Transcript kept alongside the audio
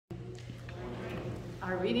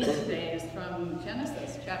Our reading today is from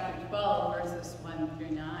Genesis chapter 12, verses 1 through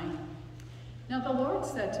 9. Now the Lord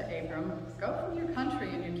said to Abram, "Go from your country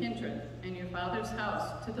and your kindred and your father's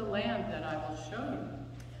house to the land that I will show you.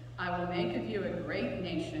 I will make of you a great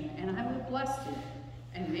nation, and I will bless you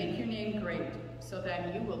and make your name great, so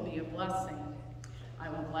that you will be a blessing. I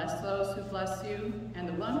will bless those who bless you, and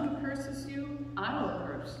the one who curses you, I will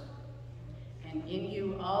curse. And in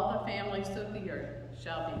you all the families of the earth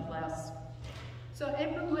shall be blessed." So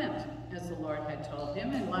Abram went, as the Lord had told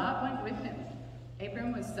him, and Lot went with him.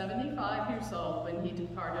 Abram was 75 years old when he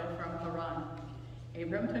departed from Haran.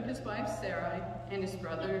 Abram took his wife Sarai and his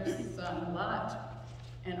brother's son Lot,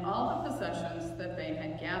 and all the possessions that they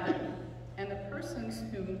had gathered, and the persons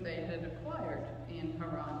whom they had acquired in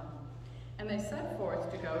Haran. And they set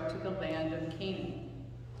forth to go to the land of Canaan.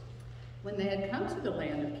 When they had come to the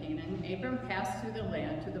land of Canaan, Abram passed through the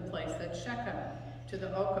land to the place at Shechem, to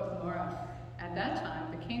the oak of Moreh. At that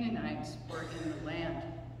time, the Canaanites were in the land.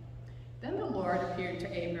 Then the Lord appeared to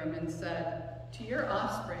Abram and said, "To your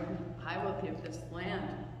offspring I will give this land."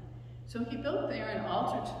 So he built there an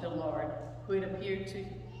altar to the Lord, who had appeared to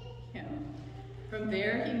him. From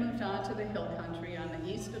there he moved on to the hill country on the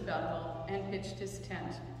east of Bethel and pitched his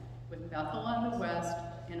tent, with Bethel on the west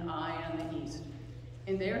and Ai on the east.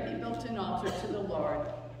 And there he built an altar to the Lord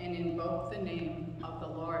and invoked the name of the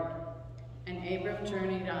Lord. And Abram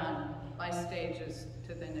journeyed on by stages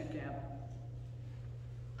to the Negev.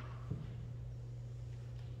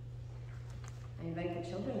 I invite the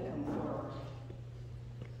children to come forward.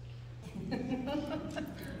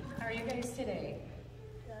 How are you guys today?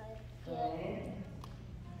 Good.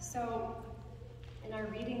 So, in our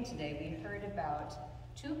reading today, we heard about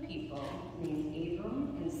two people named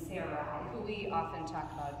Abram and Sarai, who we often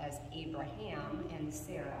talk about as Abraham and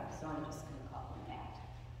Sarah, so I'm just going to call them that.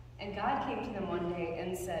 And God came to them one day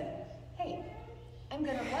and said, "Hey, I'm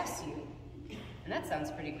going to bless you." And that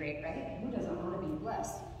sounds pretty great, right? Who doesn't want to be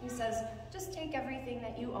blessed? He says, just take everything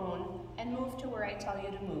that you own and move to where I tell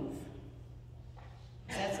you to move.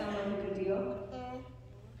 Does that sound like a good deal?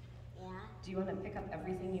 Yeah. Do you want to pick up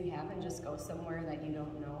everything you have and just go somewhere that you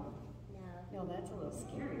don't know? No. No, that's a little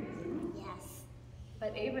scary, isn't it? Yes.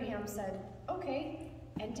 But Abraham said, okay,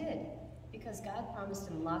 and did. Because God promised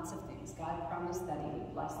him lots of things. God promised that he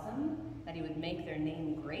would bless them, that he would make their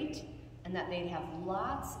name great, and that they'd have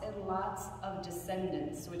lots and lots of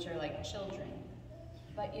descendants, which are like children.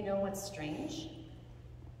 But you know what's strange?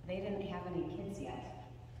 They didn't have any kids yet.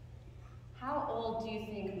 How old do you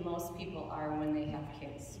think most people are when they have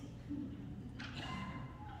kids?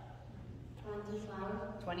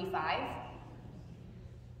 25. 25?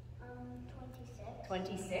 26.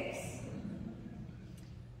 26?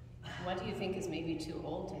 What do you think is maybe too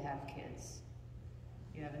old to have kids?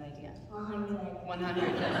 You have an idea? 100.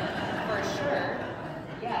 100, for sure,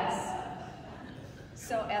 yes.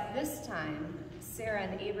 So at this time, Sarah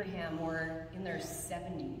and Abraham were in their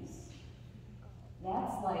 70s.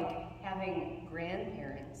 That's like having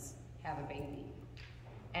grandparents have a baby.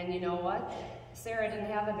 And you know what? Sarah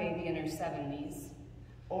didn't have a baby in her 70s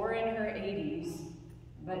or in her 80s,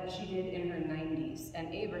 but she did in her 90s,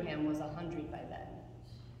 and Abraham was 100 by then.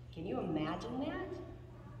 Can you imagine that?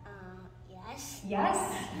 Yes. Yes?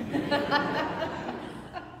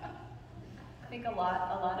 I think a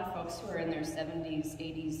lot of folks who are in their 70s,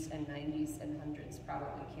 80s, and 90s, and 100s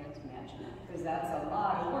probably can't imagine it, because that's a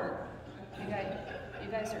lot of work. You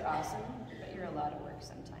guys are awesome, but you're a lot of work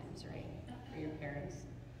sometimes, right, for your parents.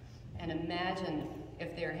 And imagine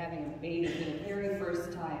if they're having a baby for the very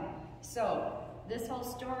first time. So, this whole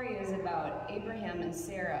story is about Abraham and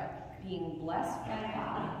Sarah being blessed by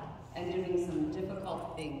God and doing some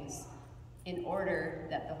difficult things in order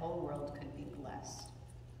that the whole world could be blessed.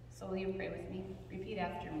 So will you pray with me? Repeat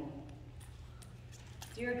after me.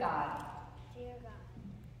 Dear God, Dear God,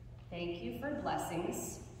 thank you for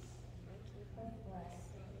blessings thank you for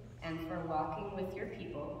blessing and for walking with your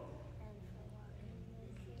people. and for walking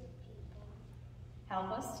with your people. Help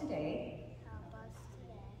us today Help us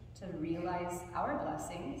today to realize our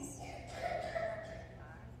blessings to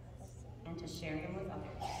and to share them with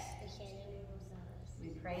others. share them with others. We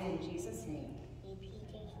pray in Jesus' name. In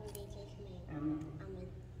Jesus' name. Amen. Amen.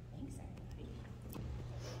 Thanks, everybody.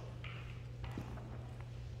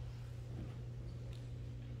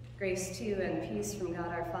 Grace to you and peace from God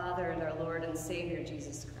our Father and our Lord and Savior,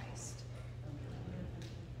 Jesus Christ.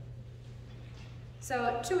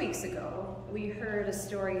 So 2 weeks ago, we heard a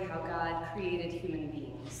story how God created human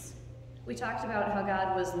beings. We talked about how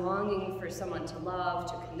God was longing for someone to love,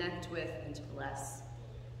 to connect with, and to bless.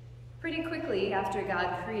 Pretty quickly after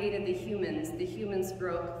God created the humans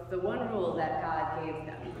broke the one rule that God gave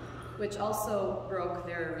them. which also broke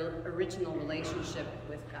their original relationship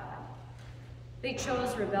with God. They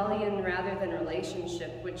chose rebellion rather than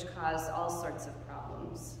relationship, which caused all sorts of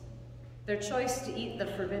problems. Their choice to eat the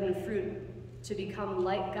forbidden fruit to become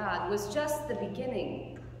like God was just the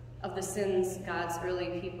beginning of the sins God's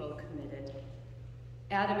early people committed.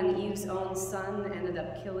 Adam and Eve's own son ended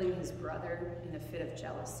up killing his brother in a fit of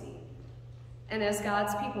jealousy. And as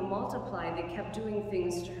God's people multiplied, they kept doing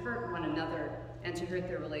things to hurt one another and to hurt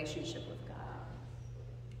their relationship with God.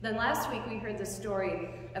 Then last week we heard the story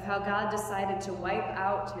of how God decided to wipe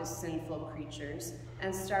out his sinful creatures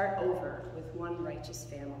and start over with one righteous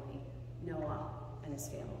family, Noah and his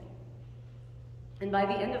family. And by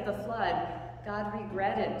the end of the flood, God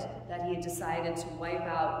regretted that he had decided to wipe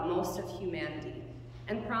out most of humanity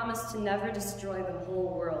and promised to never destroy the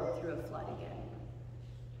whole world through a flood again.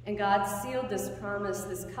 And God sealed this promise,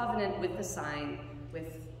 this covenant with the sign,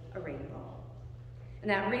 with a rainbow. And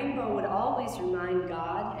that rainbow would always remind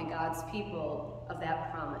God and God's people of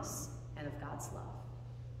that promise and of God's love.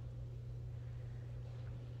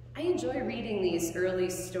 I enjoy reading these early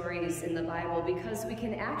stories in the Bible because we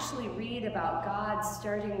can actually read about God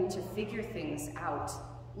starting to figure things out,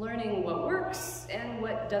 learning what works and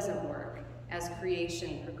what doesn't work as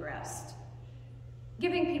creation progressed.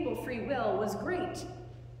 Giving people free will was great,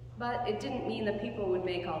 but it didn't mean that people would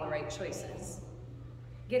make all the right choices.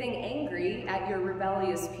 Getting angry at your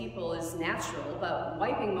rebellious people is natural, but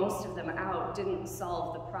wiping most of them out didn't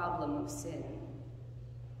solve the problem of sin.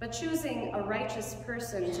 But choosing a righteous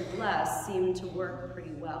person to bless seemed to work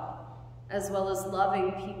pretty well as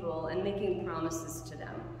loving people and making promises to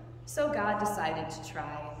them. So God decided to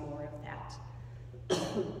try more of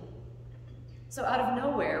that. So out of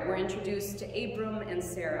nowhere, we're introduced to Abram and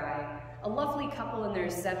Sarai, a lovely couple in their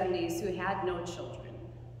 70s who had no children.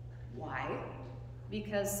 Why?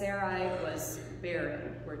 Because Sarai was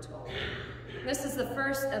barren, we're told. This is the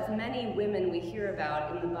first of many women we hear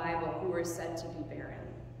about in the Bible who were said to be barren.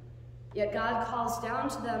 Yet God calls down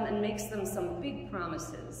to them and makes them some big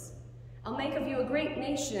promises. I'll make of you a great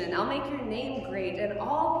nation. I'll make your name great, and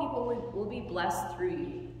all people will be blessed through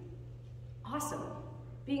you. Awesome.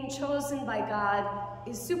 Being chosen by God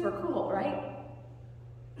is super cool, right?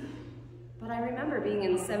 But I remember being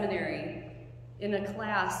in seminary in a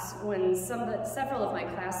class when several of my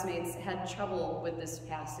classmates had trouble with this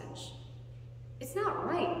passage. It's not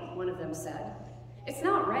right, one of them said. It's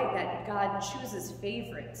not right that God chooses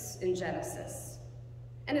favorites in Genesis.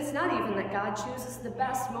 And it's not even that God chooses the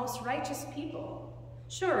best, most righteous people.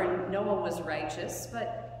 Sure, Noah was righteous,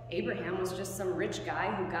 but Abraham was just some rich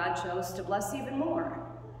guy who God chose to bless even more.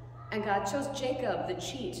 And God chose Jacob, the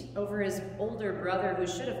cheat, over his older brother who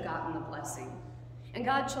should have gotten the blessing. And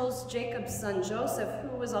God chose Jacob's son Joseph,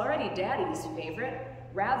 who was already daddy's favorite,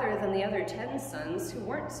 rather than the other 10 sons who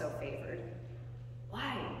weren't so favored.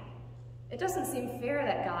 Why? It doesn't seem fair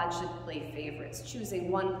that God should play favorites, choosing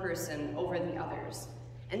one person over the others.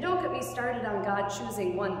 And don't get me started on God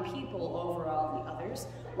choosing one people over all the others.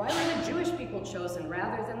 Why were the Jewish people chosen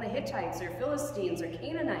rather than the Hittites or Philistines or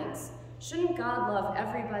Canaanites? Shouldn't God love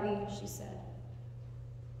everybody, she said.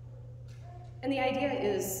 And the idea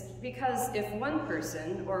is because if one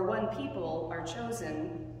person or one people are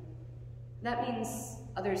chosen, that means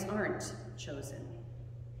others aren't chosen.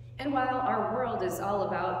 And while our world is all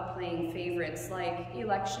about playing favorites like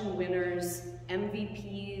election winners,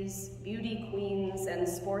 MVPs, beauty queens, and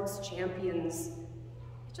sports champions,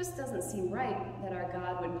 it just doesn't seem right that our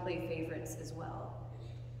God would play favorites as well.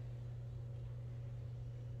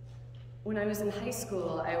 When I was in high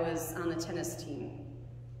school, I was on the tennis team.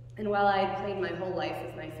 And while I had played my whole life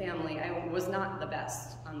with my family, I was not the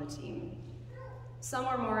best on the team. Some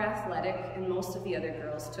were more athletic, and most of the other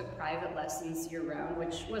girls took private lessons year-round,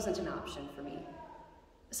 which wasn't an option for me.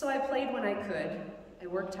 So I played when I could. I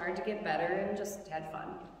worked hard to get better and just had fun.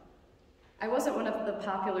 I wasn't one of the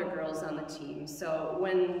popular girls on the team, so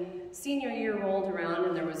when senior year rolled around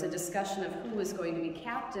and there was a discussion of who was going to be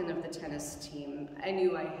captain of the tennis team, I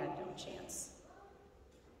knew I had no chance.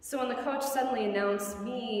 So when the coach suddenly announced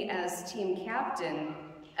me as team captain,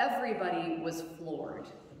 everybody was floored,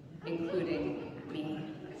 including me.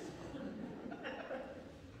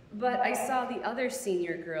 But I saw the other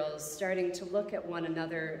senior girls starting to look at one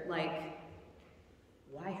another like,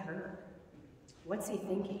 why her? What's he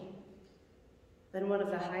thinking? Then one of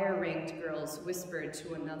the higher-ranked girls whispered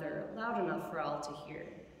to another, loud enough for all to hear,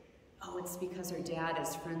 oh, it's because her dad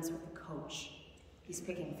is friends with the coach. He's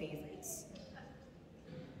picking favorites.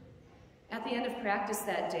 At the end of practice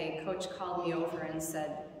that day, Coach called me over and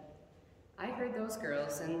said, I heard those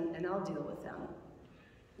girls, and I'll deal with them.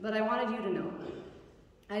 But I wanted you to know,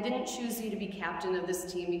 I didn't choose you to be captain of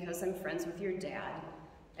this team because I'm friends with your dad.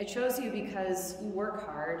 I chose you because you work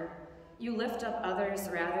hard, you lift up others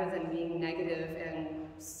rather than being negative and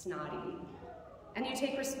snotty, and you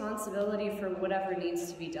take responsibility for whatever needs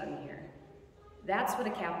to be done here. That's what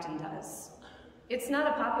a captain does. It's not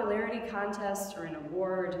a popularity contest or an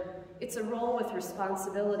award. It's a role with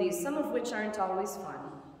responsibilities, some of which aren't always fun.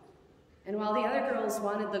 And while the other girls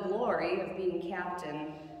wanted the glory of being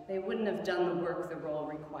captain, they wouldn't have done the work the role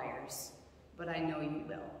requires. But I know you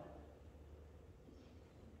will.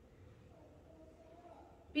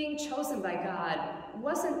 Being chosen by God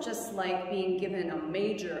wasn't just like being given a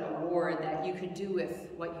major award that you could do with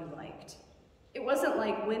what you liked. It wasn't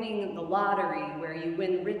like winning the lottery where you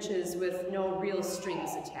win riches with no real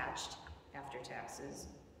strings attached after taxes.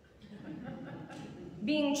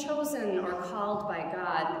 Being chosen or called by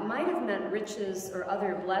God might have meant riches or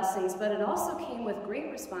other blessings, but it also came with great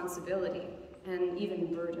responsibility and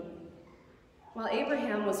even burden. While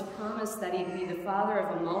Abraham was promised that he'd be the father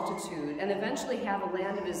of a multitude and eventually have a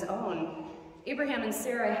land of his own, Abraham and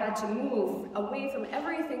Sarah had to move away from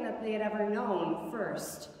everything that they had ever known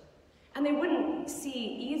first. And they wouldn't see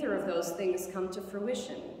either of those things come to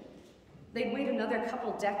fruition. They'd wait another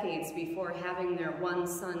couple decades before having their one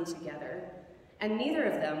son together, and neither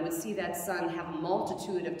of them would see that son have a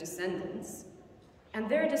multitude of descendants, and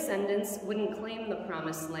their descendants wouldn't claim the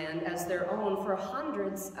promised land as their own for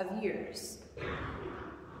hundreds of years.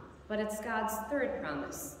 But it's God's third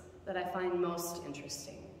promise that I find most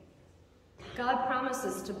interesting. God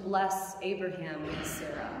promises to bless Abraham and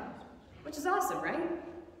Sarah, which is awesome, right?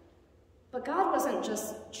 But God wasn't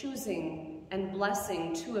just choosing and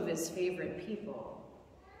blessing two of his favorite people.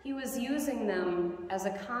 He was using them as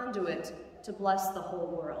a conduit to bless the whole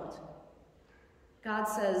world. God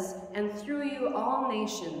says, "And through you all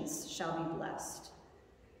nations shall be blessed."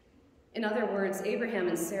 In other words, Abraham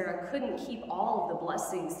and Sarah couldn't keep all of the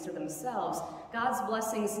blessings to themselves. God's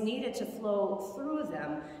blessings needed to flow through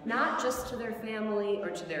them, not just to their family or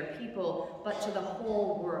to their people, but to the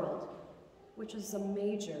whole world, which is a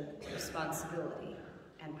major responsibility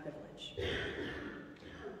and privilege.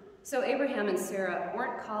 So Abraham and Sarah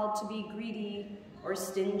weren't called to be greedy or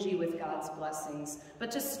stingy with God's blessings,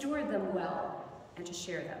 but to steward them well and to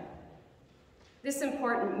share them. This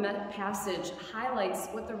important passage highlights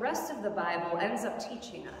what the rest of the Bible ends up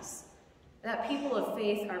teaching us, that people of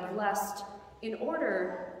faith are blessed in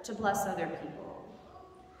order to bless other people.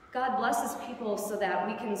 God blesses people so that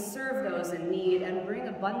we can serve those in need and bring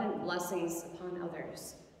abundant blessings upon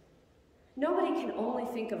others. Nobody can only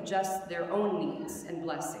think of just their own needs and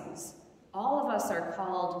blessings. All of us are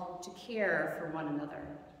called to care for one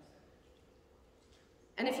another.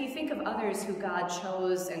 And if you think of others who God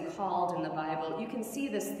chose and called in the Bible, you can see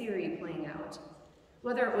this theory playing out.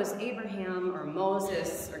 Whether it was Abraham or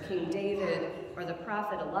Moses or King David or the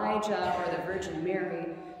prophet Elijah or the Virgin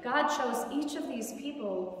Mary, God chose each of these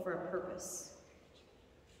people for a purpose.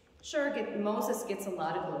 Sure, Moses gets a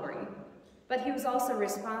lot of glory, but he was also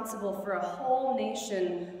responsible for a whole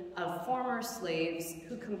nation of former slaves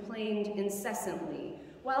who complained incessantly,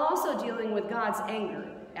 while also dealing with God's anger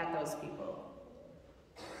at those people.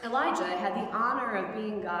 Elijah had the honor of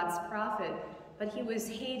being God's prophet, but he was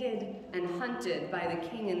hated and hunted by the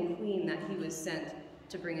king and queen that he was sent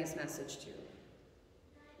to bring his message to.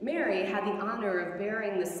 Mary had the honor of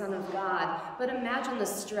bearing the Son of God, but imagine the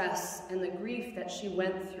stress and the grief that she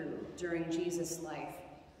went through during Jesus' life.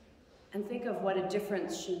 And think of what a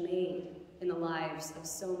difference she made in the lives of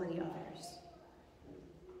so many others.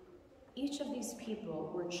 Each of these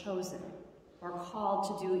people were chosen or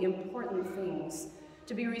called to do important things,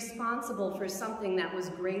 to be responsible for something that was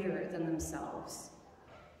greater than themselves.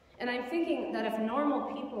 And I'm thinking that if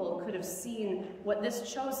normal people could have seen what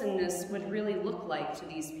this chosenness would really look like to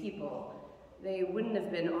these people, they wouldn't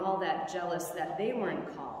have been all that jealous that they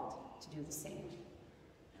weren't called to do the same.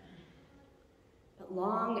 But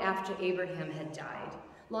long after Abraham had died,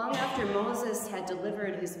 long after Moses had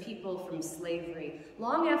delivered his people from slavery,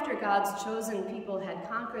 long after God's chosen people had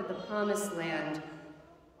conquered the promised land,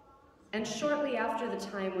 and shortly after the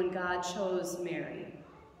time when God chose Mary,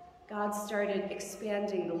 God started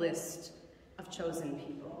expanding the list of chosen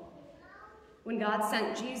people. When God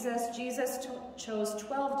sent Jesus, Jesus chose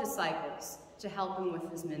 12 disciples to help him with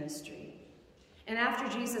his ministry. And after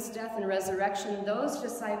Jesus' death and resurrection, those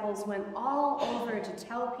disciples went all over to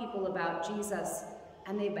tell people about Jesus,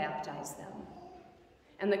 and they baptized them.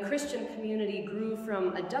 And the Christian community grew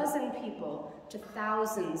from a dozen people to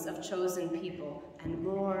thousands of chosen people, and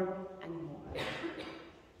more and more.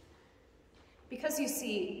 Because you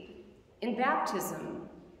see, in baptism,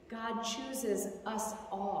 God chooses us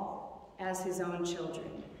all as his own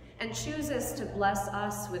children and chooses to bless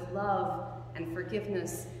us with love and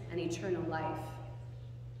forgiveness and eternal life.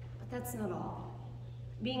 But that's not all.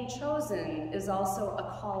 Being chosen is also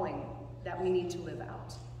a calling that we need to live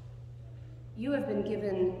out. You have been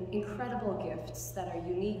given incredible gifts that are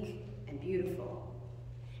unique and beautiful.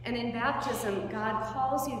 And in baptism, God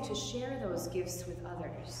calls you to share those gifts with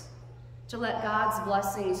others, to let God's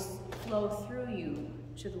blessings flow through you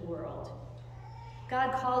to the world.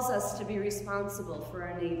 God calls us to be responsible for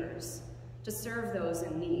our neighbors, to serve those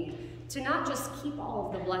in need, to not just keep all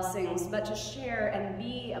of the blessings, but to share and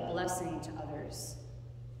be a blessing to others.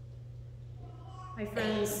 My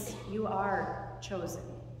friends, you are chosen.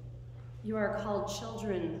 You are called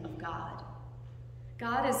children of God.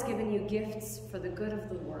 God has given you gifts for the good of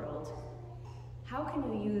the world. How can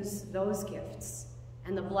you use those gifts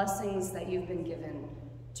and the blessings that you've been given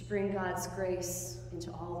to bring God's grace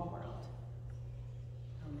into all the world?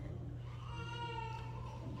 Amen.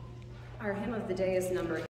 Our hymn of the day is number